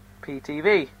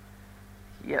 PTV.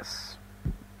 Yes.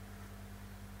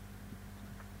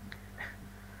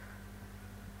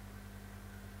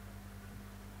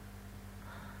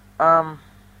 I'm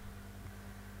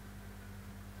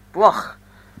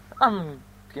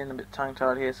getting a bit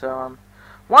tongue-tied here, so,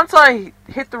 once I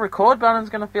hit the record button, it's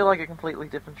going to feel like a completely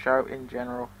different show in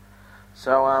general.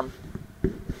 So,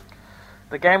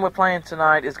 the game we're playing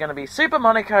tonight is going to be Super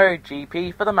Monaco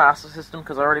GP for the Master System,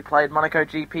 because I already played Monaco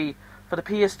GP for the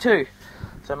PS2.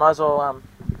 So, might as well,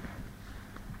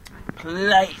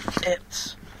 play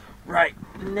it right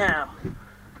now.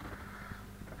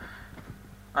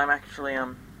 I'm actually,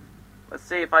 let's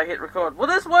see if I hit record. Will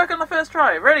this work on the first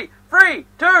try? Ready? 3,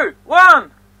 2,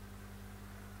 1!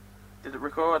 Did it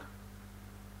record?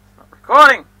 It's not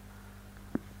recording!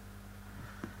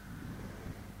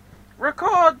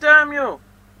 Record, damn you!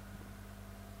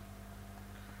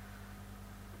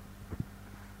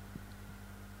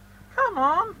 Come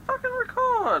on, fucking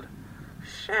record!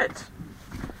 Shit!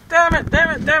 Damn it!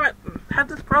 Had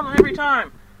this problem every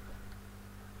time.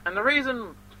 And the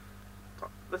reason...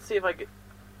 Let's see if I get...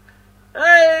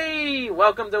 Hey!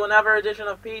 Welcome to another edition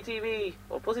of PTV,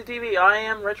 or Pussy TV. I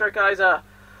am Retro Kaiser.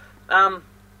 Sorry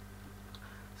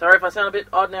if I sound a bit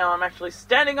odd now. I'm actually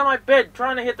standing on my bed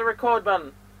trying to hit the record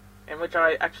button, in which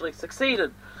I actually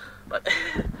succeeded. But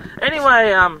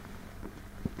anyway,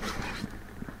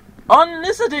 on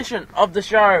this edition of the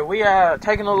show, we are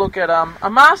taking a look at a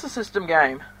Master System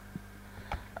game.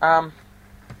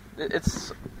 It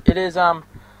is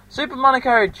Super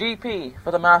Monaco GP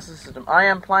for the Master System. I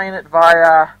am playing it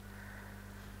via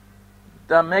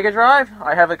the Mega Drive.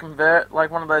 I have a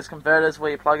one of those converters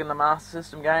where you plug in the Master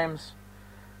System games,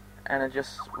 and it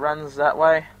just runs that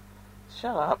way.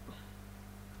 Shut up.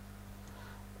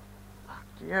 Fuck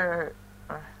you.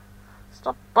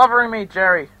 Stop bothering me,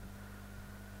 Jerry.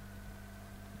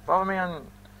 Bother me on...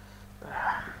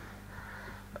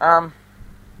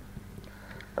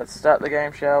 Let's start the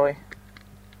game, shall we?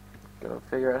 Gotta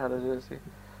figure out how to do this here.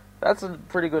 That's a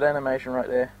pretty good animation right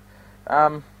there.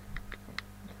 1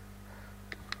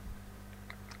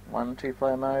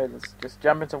 2-player mode. Let's just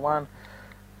jump into one.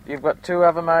 You've got 2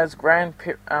 other modes: Grand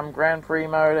Prix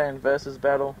mode and versus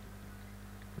battle.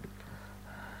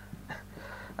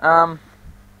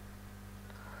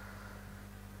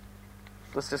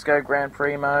 Let's just go Grand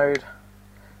Prix mode.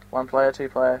 1 player, 2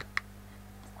 player.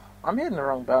 I'm hitting the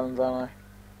wrong buttons, aren't I?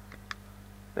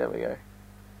 There we go.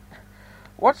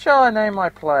 What shall I name my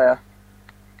player?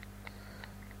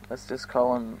 Let's just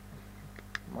call him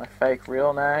my fake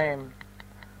real name.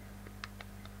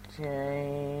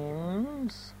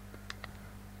 James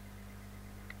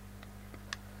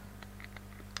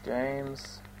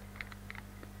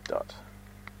dot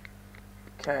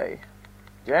K.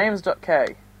 James dot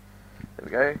K. There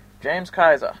we go. James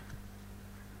Kaiser.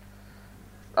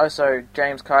 Also,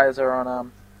 James Kaiser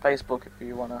on Facebook if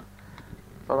you wanna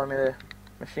follow me there.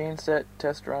 Machine set,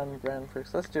 test run, Grand Prix.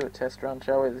 Let's do a test run,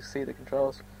 shall we? To see the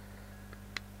controls.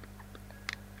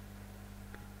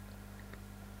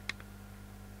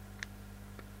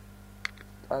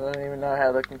 I don't even know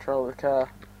how to control the car.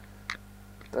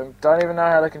 Don't even know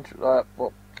how to control...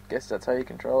 well, guess that's how you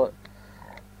control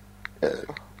it.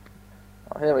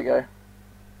 Oh, here we go.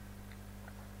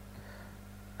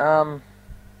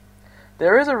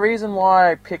 There is a reason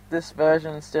why I picked this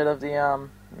version instead of the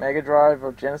Mega Drive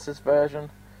or Genesis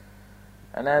version,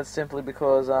 and that's simply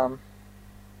because I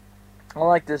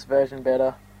like this version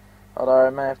better. Although I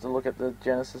may have to look at the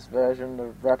Genesis version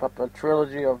to wrap up a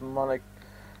trilogy of Monaco.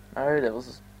 No, there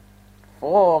was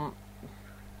 4.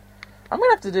 I'm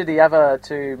gonna have to do the other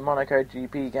 2 Monaco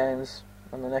GP games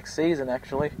in the next season,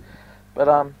 actually. But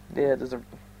yeah, there's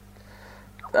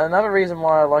another reason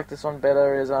why I like this one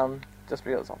better is just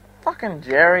because fucking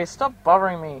Jerry, stop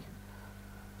bothering me.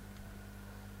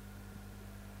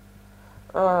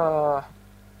 Gotta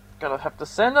have to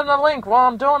send him a link while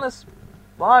I'm doing this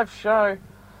live show.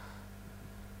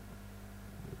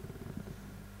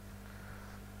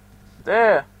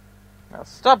 There. Now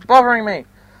stop bothering me.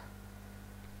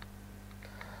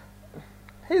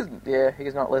 He's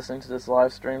not listening to this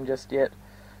live stream just yet,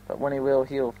 but when he will,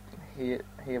 he'll hear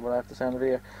what I have to say on the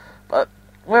video. But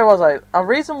where was I? A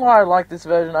reason why I like this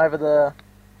version over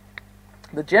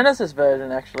the Genesis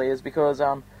version actually is because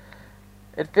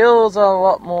it feels a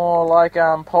lot more like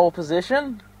Pole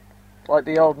Position, like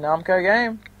the old Namco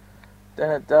game, than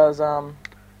it does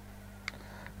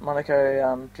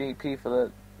Monaco GP for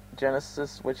the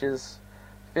Genesis, which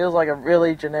feels like a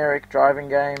really generic driving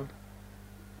game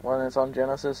when it's on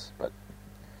Genesis, but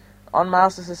on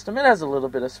Master System it has a little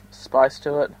bit of spice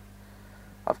to it.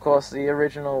 Of course, the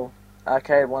original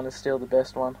arcade one is still the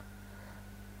best one.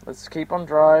 Let's keep on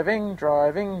driving.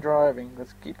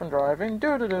 Let's keep on driving.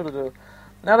 Do.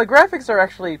 Now the graphics are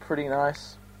actually pretty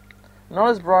nice. Not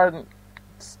as bright and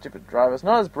stupid drivers.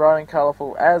 Not as bright and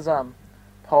colourful as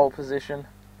Pole Position,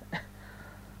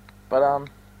 but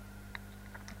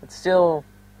it still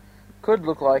could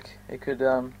look like it could.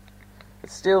 It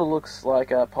still looks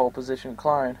like a Pole Position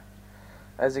clone.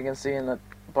 As you can see in the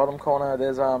bottom corner,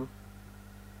 there's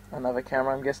another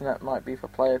camera. I'm guessing that might be for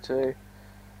player 2.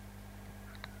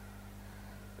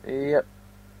 Yep.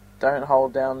 Don't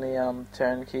hold down the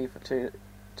turn key for too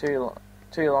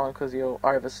long because you'll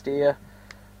oversteer,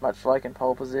 much like in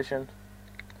Pole Position.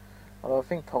 Although I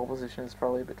think Pole Position is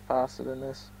probably a bit faster than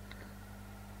this.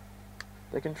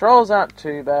 The controls aren't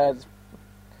too bad. It's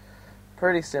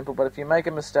pretty simple, but if you make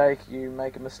a mistake, you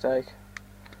make a mistake.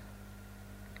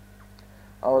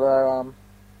 Although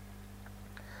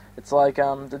it's like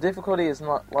the difficulty is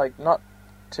not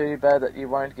too bad that you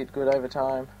won't get good over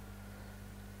time.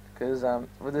 Because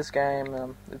with this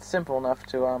game, it's simple enough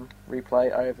to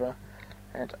replay over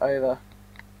and over.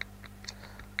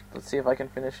 Let's see if I can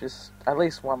finish this at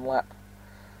least 1 lap.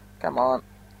 Come on.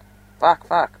 Fuck.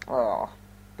 Oh.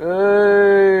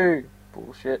 Boo!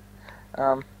 Bullshit.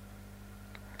 I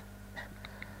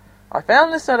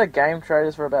found this at a Game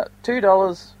Traders for about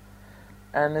 $2,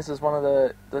 and this is one of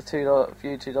the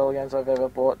few $2 games I've ever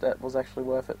bought that was actually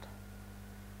worth it.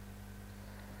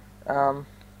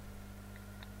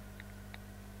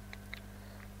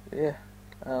 Yeah.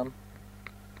 Let's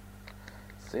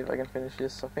see if I can finish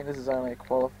this. I think this is only a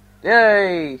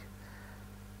Yay!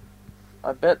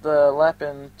 I bet the lap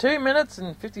in 2 minutes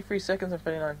and 53 seconds and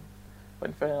 39,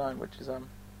 which is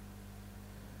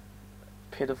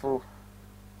pitiful.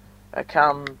 I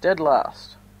come dead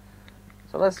last.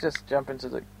 So let's just jump into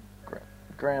the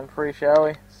Grand Prix, shall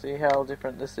we? See how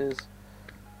different this is.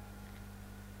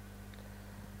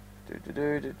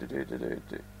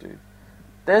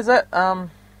 There's that,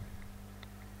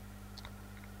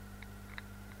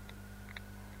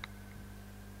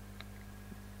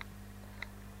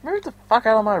 move the fuck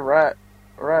out of my right.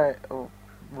 Ray,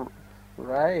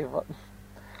 what?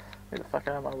 Move the fuck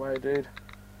out of my way, dude.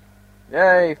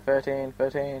 Yay, 13.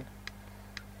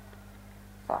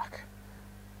 Fuck.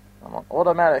 I'm on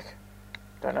automatic.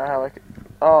 Don't know how I could...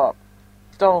 Oh,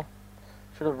 still.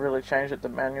 Should have really changed it to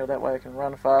manual, that way I can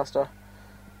run faster.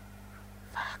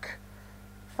 Fuck.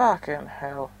 Fucking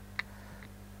hell.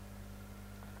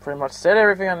 Pretty much said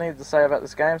everything I need to say about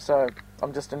this game, so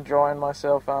I'm just enjoying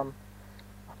myself,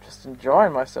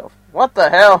 What the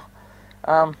hell?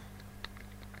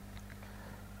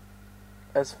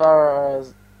 As far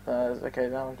as... okay,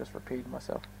 now I'm just repeating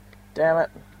myself. Damn it.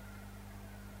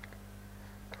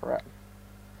 Crap.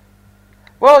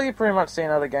 Well, you've pretty much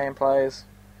seen other gameplays.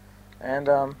 And,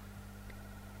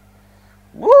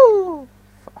 woo!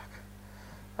 Fuck.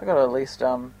 I gotta at least,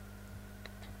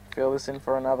 fill this in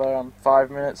for another,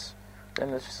 5 minutes. Then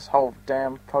this whole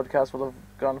damn podcast will have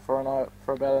gone for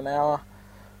about an hour.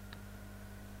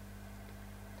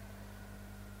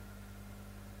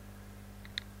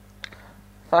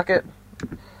 Fuck it.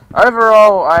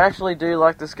 Overall, I actually do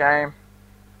like this game.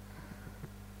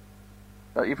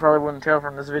 But you probably wouldn't tell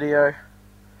from this video.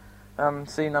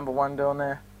 See number 1 down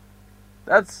there.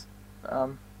 That's,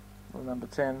 well, number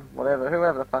 10,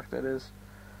 whoever the fuck that is.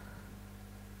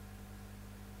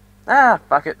 Ah,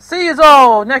 fuck it. See you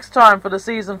all next time for the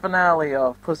season finale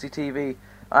of Pussy TV.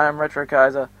 I am Retro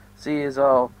Kaiser. See you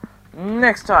all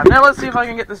next time. Now let's see if I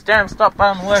can get this damn stop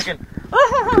button working.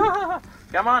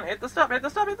 Come on, hit the stop.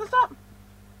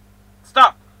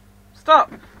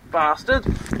 Stop, bastard.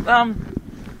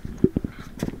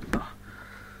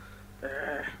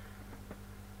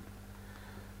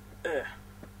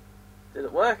 Did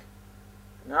it work?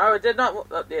 No, it did not.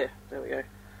 Oh, yeah, there we go.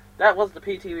 That was the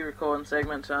PTV recording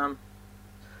segment.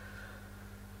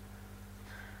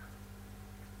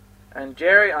 And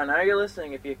Jerry, I know you're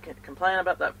listening. If you complain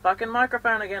about that fucking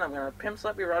microphone again, I'm gonna pimp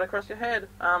slap you right across your head.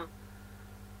 I'm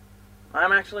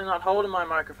actually not holding my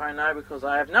microphone now because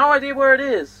I have no idea where it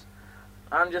is.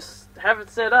 I'm just have it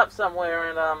set up somewhere,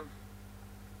 and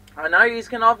I know you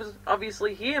can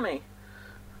obviously hear me.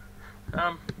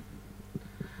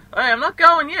 Hey, I'm not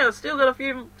going yet. I've still got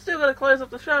to close up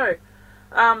the show.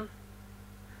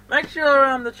 Make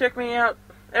sure to check me out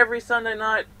every Sunday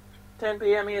night, 10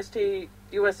 p.m. EST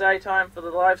USA time for the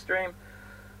live stream.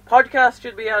 Podcast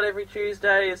should be out every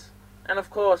Tuesdays, and of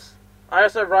course, I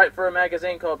also write for a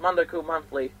magazine called Mundaku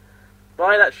Monthly.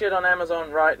 Buy that shit on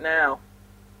Amazon right now.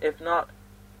 If not,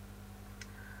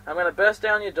 I'm gonna burst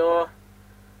down your door,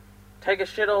 take a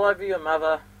shit all over your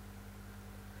mother,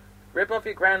 rip off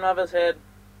your grandmother's head,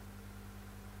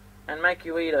 and make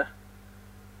you eat her.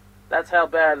 That's how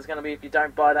bad it's gonna be if you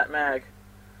don't buy that mag.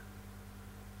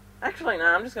 Actually, no,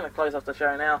 I'm just gonna close off the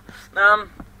show now.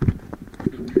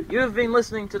 You have been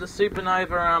listening to the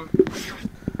Supernova,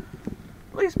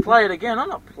 please play it again. I'm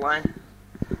not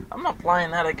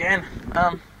playing that again.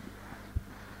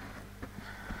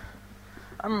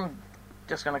 I'm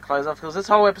just gonna close off because this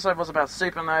whole episode was about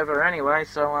Supernova anyway,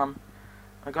 so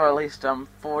I got at least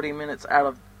 40 minutes out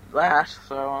of that,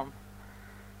 so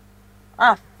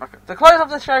fuck it. To close off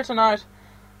the show tonight,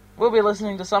 we'll be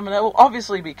listening to something that will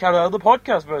obviously be cut out of the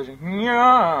podcast version.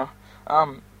 Yeah.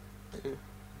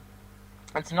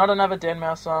 It's not another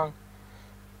Deadmau5 song.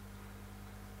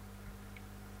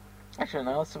 Actually,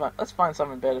 no, let's find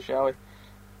something better, shall we?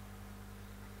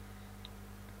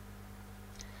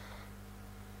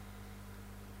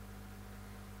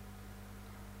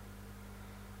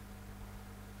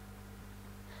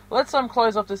 Let's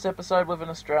close off this episode with an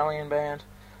Australian band.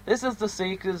 This is The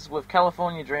Seekers with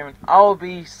California Dreamin'. I'll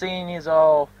be seeing you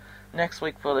all next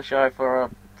week for the show for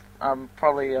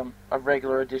probably a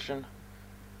regular edition.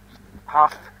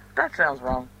 That sounds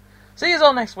wrong. See you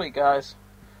all next week, guys.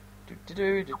 Do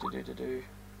do do do do do do.